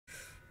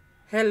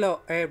Hello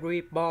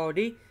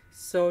everybody,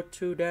 so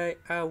today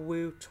I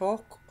will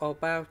talk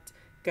about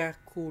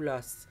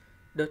calculus.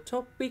 The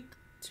topic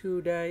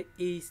today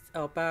is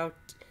about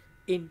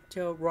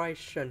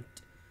integration.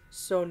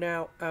 So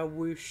now I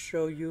will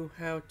show you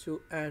how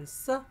to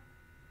answer.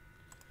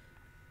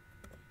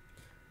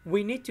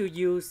 We need to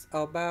use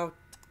about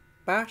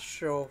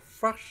partial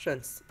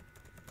fractions.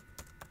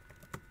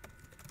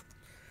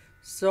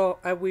 So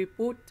I will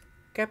put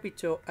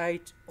capital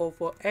H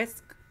over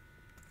S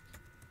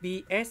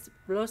bs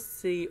plus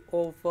c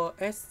over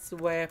s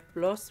squared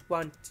plus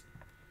 1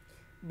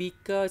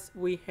 because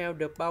we have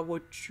the power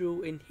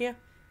 2 in here.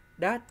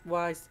 That's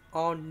why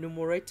on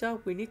numerator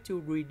we need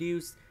to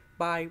reduce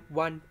by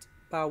 1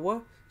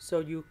 power, so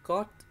you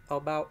got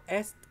about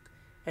s,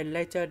 and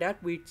later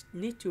that we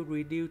need to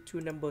reduce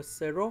to number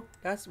 0.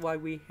 That's why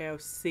we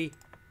have c.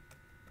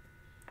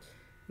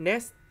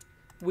 Next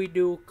we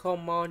do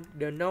common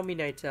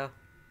denominator.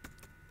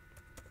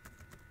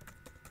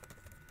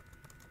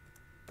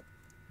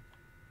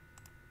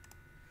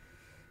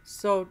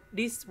 So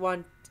this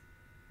one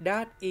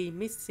that is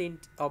missing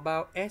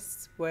about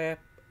s squared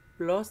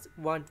plus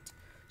 1.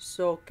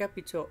 So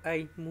capital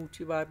A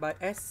multiplied by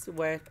s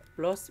squared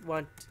plus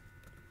 1.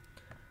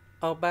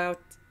 About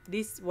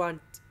this one,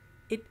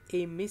 it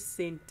is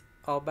missing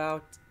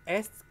about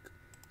s.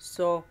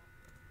 So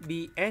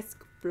bs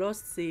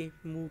plus c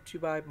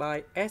multiplied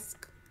by s.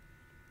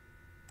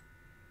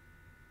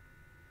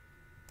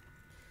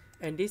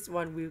 And this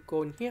one will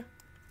go in here.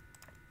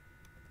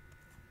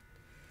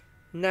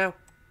 Now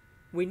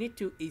we need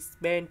to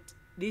expand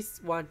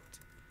this one.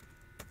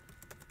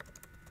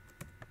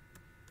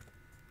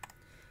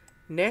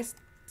 Next,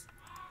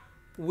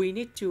 we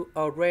need to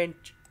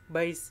arrange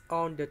based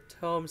on the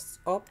terms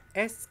of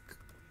s.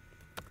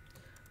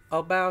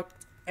 About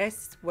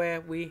s where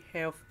we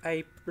have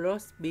a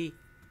plus b.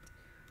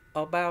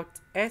 About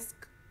s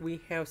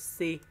we have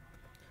c.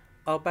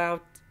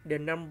 About the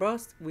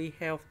numbers we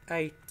have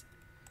 8.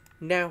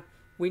 Now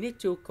we need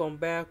to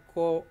compare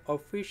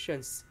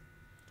coefficients.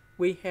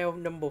 We have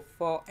number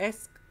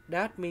 4s,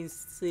 that means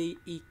c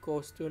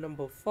equals to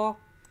number 4,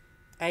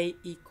 a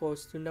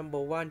equals to number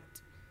 1.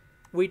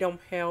 We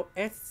don't have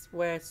s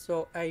squared,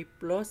 so a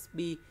plus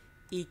b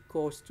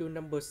equals to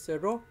number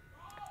 0.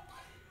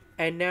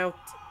 And now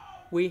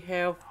we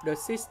have the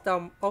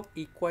system of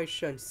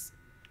equations.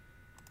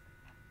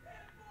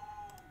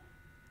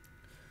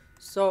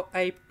 So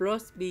a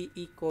plus b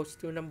equals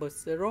to number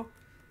 0,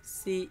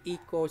 c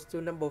equals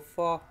to number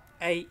 4,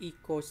 a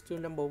equals to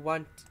number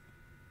 1.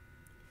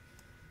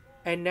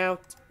 And now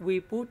we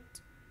put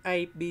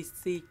a, b,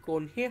 c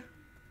cone here.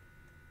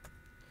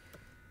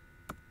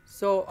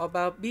 So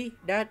about b,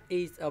 that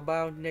is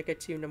about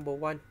negative number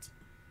 1.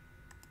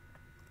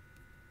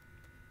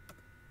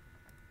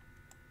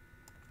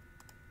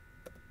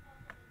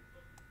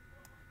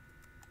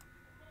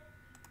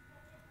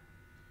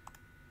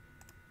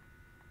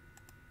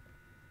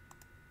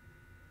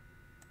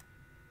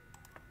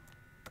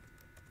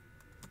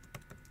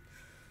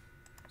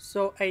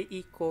 So a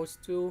equals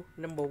to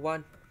number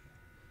 1,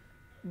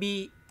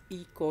 b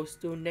equals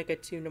to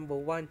negative number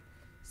 1,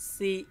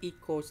 c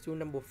equals to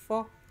number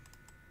 4.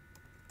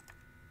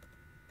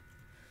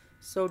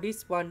 So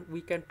this one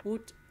we can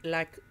put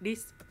like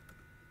this.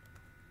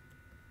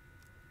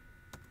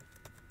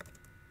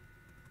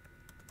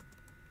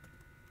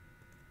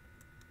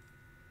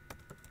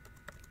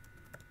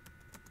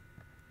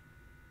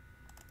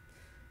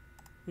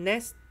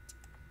 Next,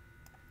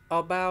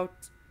 about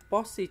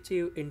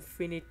positive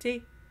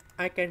infinity,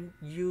 I can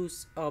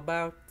use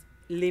about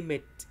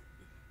limit.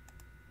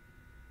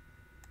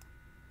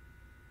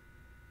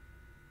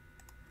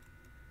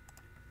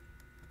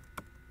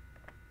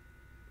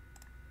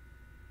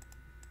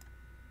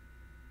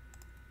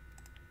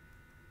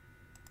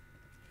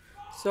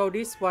 So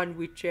this one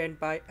we change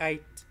by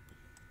 8.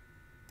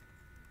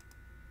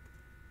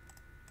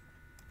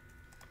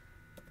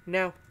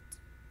 Now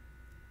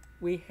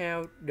we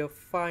have the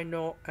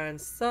final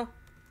answer.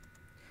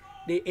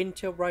 The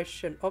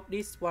integration of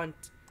this one,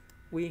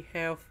 we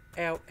have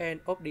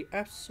ln of the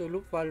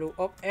absolute value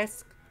of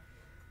s.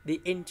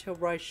 The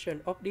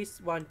integration of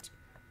this one,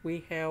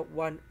 we have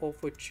 1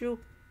 over 2.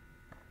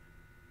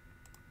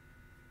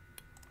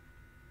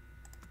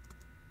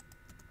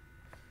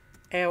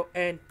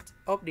 Ln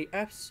of the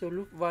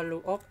absolute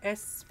value of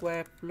s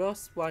squared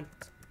plus 1.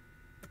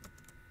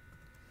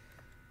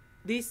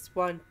 This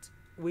one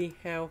we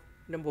have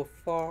number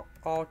 4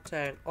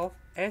 tan of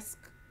s,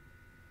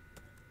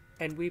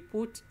 and we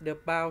put the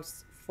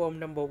bounds from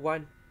number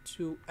 1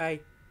 to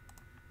a.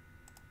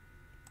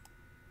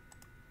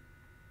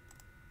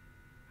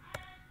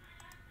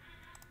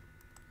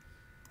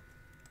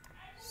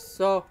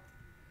 So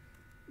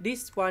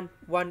this one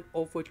 1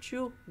 over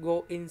 2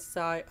 go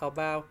inside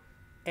about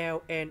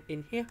ln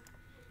in here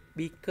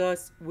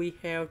because we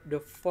have the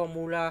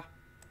formula.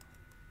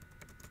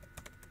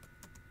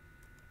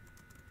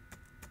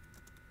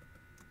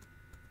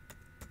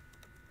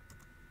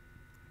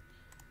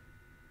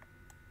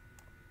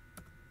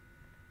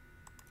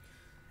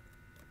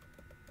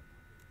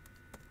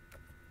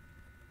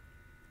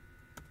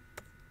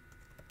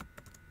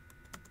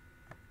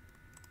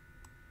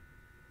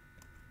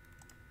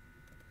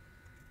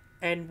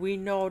 And we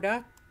know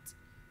that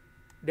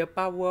the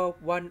power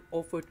 1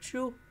 over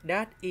 2,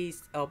 that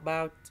is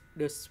about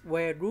the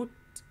square root.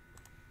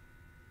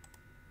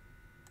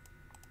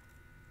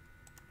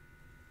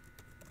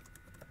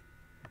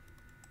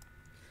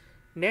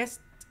 Next,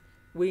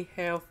 we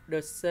have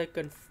the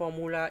second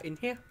formula in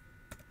here.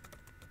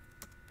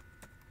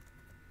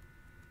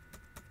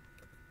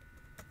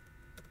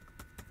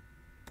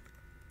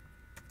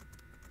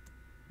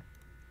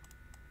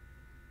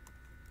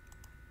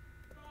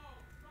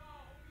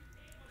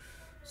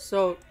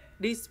 So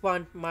this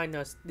one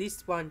minus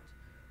this one,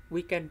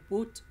 we can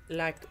put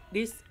like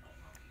this.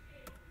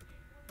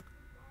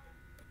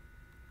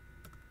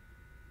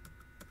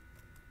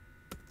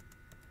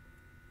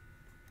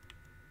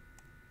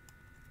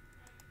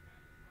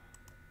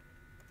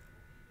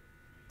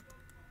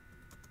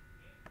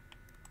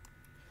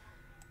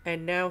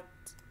 And now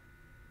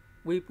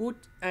we put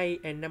a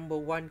and number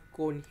 1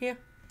 cone here.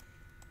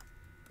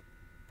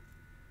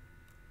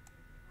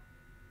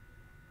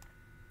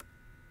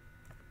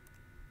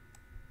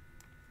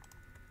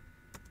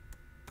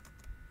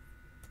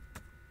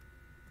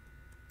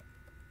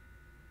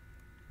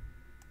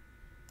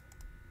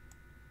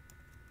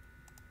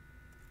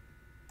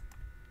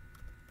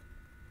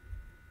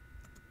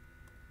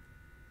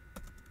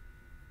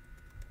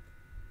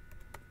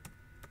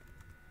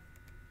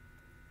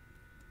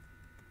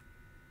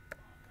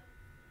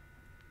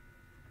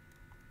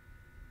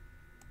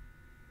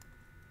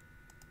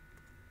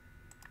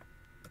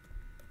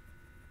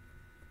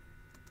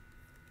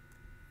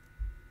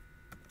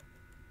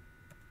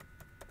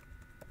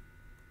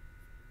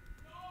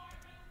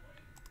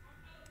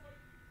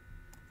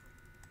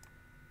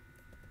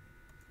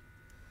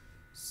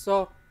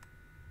 So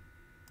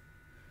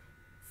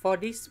for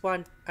this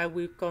one, I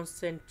will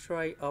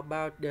concentrate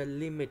about the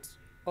limits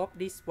of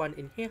this one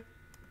in here.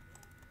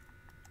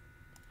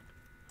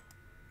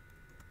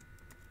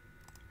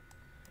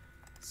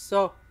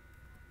 So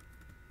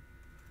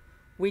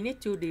we need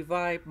to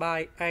divide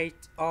by 8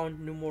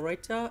 on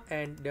numerator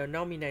and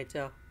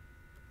denominator.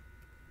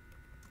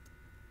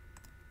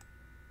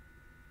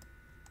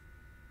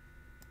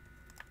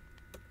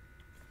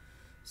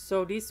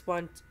 So this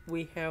one,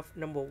 we have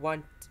number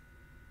 1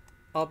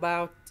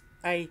 about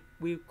 8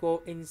 will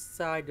go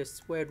inside the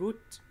square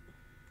root.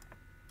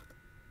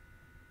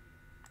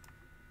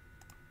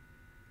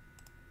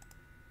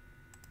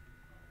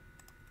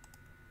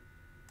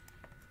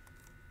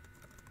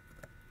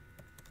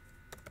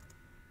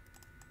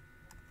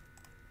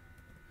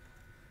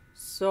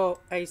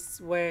 So a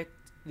squared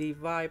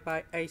divided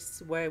by a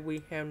squared,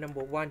 we have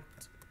number 1.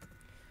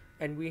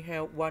 And we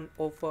have 1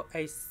 over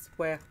a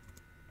squared.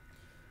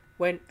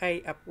 When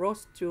a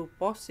approaches to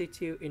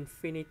positive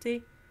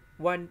infinity,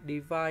 1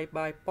 divided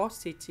by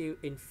positive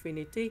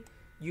infinity,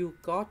 you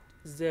got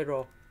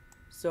 0.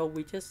 So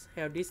we just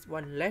have this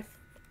one left.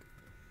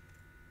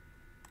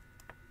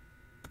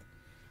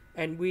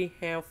 And we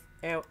have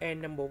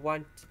ln number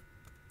 1.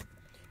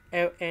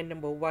 ln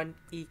number 1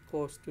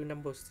 equals to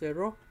number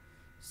 0.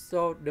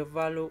 So the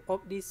value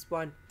of this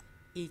one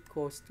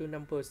equals to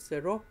number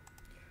 0.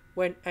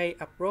 When a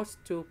approaches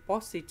to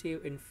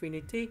positive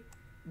infinity,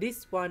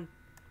 this one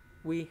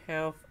we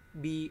have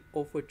b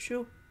over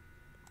 2.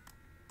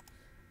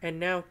 And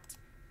now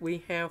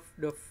we have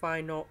the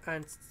final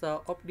answer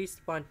of this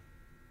one.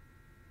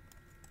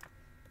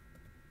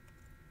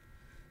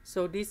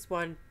 So this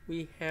one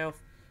we have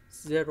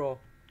 0.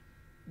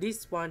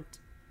 This one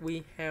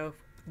we have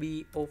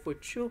b over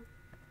 2.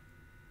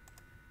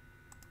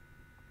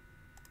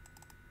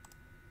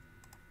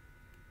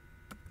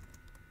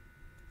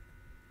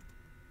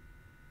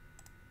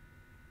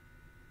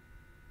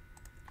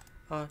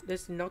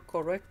 That's not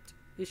correct.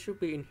 It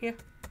should be in here.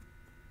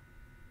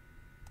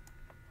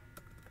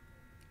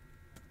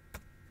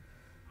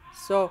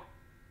 So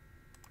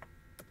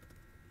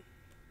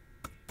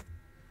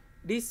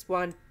this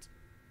one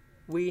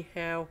we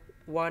have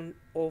 1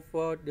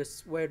 over the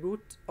square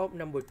root of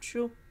number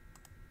 2.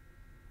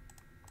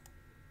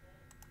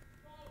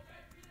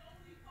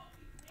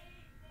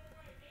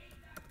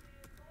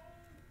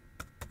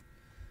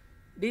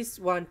 This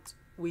one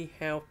we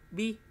have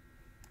b.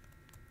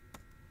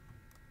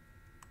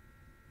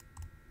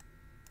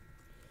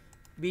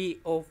 b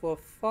over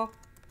 4.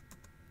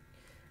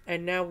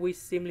 And now we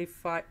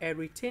simplify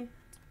everything.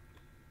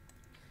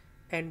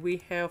 And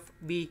we have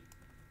b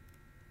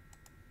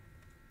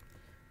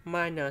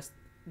minus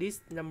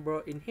this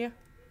number in here.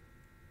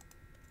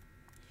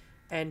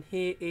 And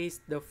here is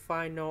the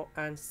final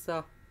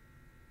answer.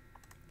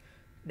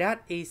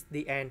 That is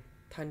the end.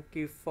 Thank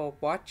you for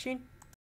watching.